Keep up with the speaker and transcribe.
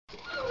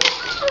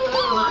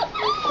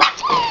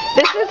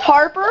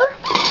Harper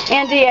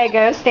and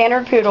Diego,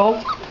 standard poodle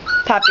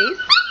puppies.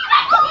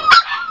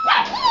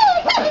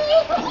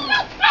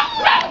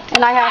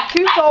 And I have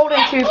 2 sold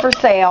and 2 for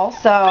sale.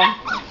 So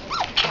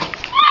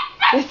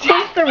this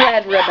is the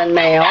red ribbon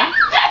male.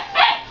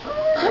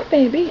 Hi,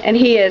 baby. And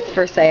he is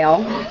for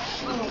sale.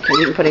 Okay,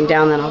 you can put him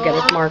down, then I'll get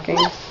his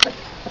markings.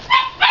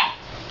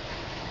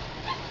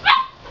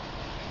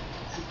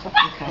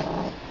 Okay.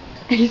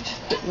 He's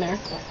just sitting there.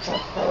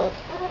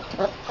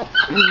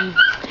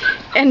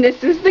 And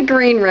this is the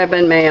green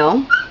ribbon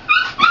male.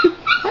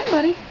 Hi,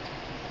 buddy.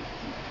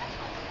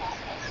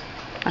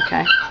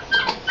 Okay.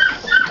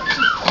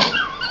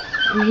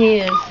 And he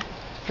is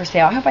for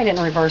sale. I hope I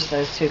didn't reverse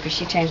those 2 because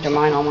she changed her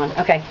mind on one.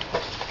 Okay.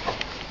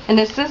 And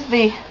this is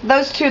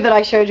those 2 that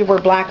I showed you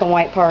were black and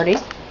white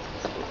parties.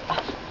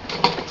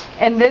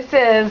 And this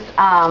is,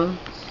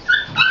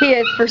 he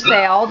is for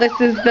sale. This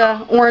is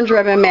the orange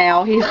ribbon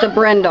male. He's the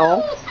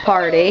brindle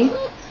party.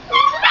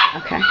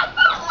 Okay.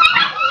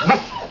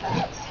 Okay.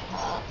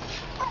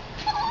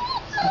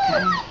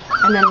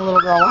 And then the little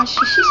girl, why is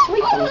she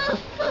sleeping?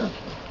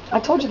 I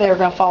told you they were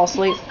going to fall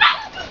asleep.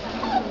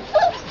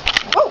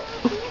 Oh!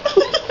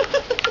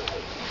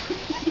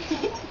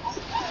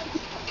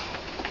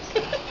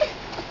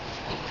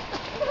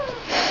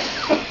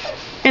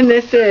 And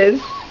this is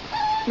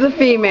the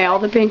female,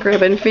 the pink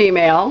ribbon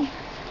female.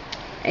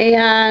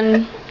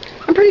 And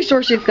I'm pretty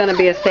sure she's going to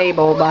be a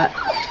sable, but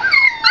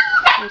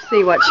we'll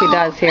see what she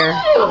does here.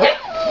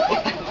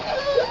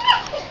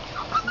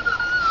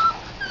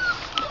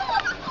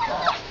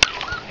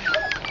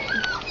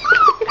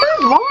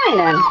 Who's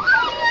whining?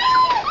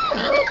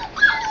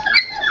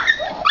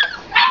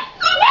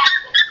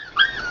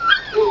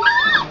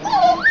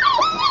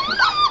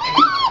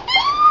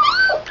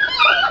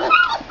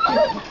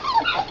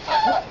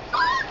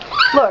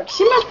 Look,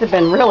 she must have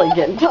been really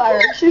getting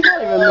tired. She's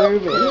not even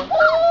moving.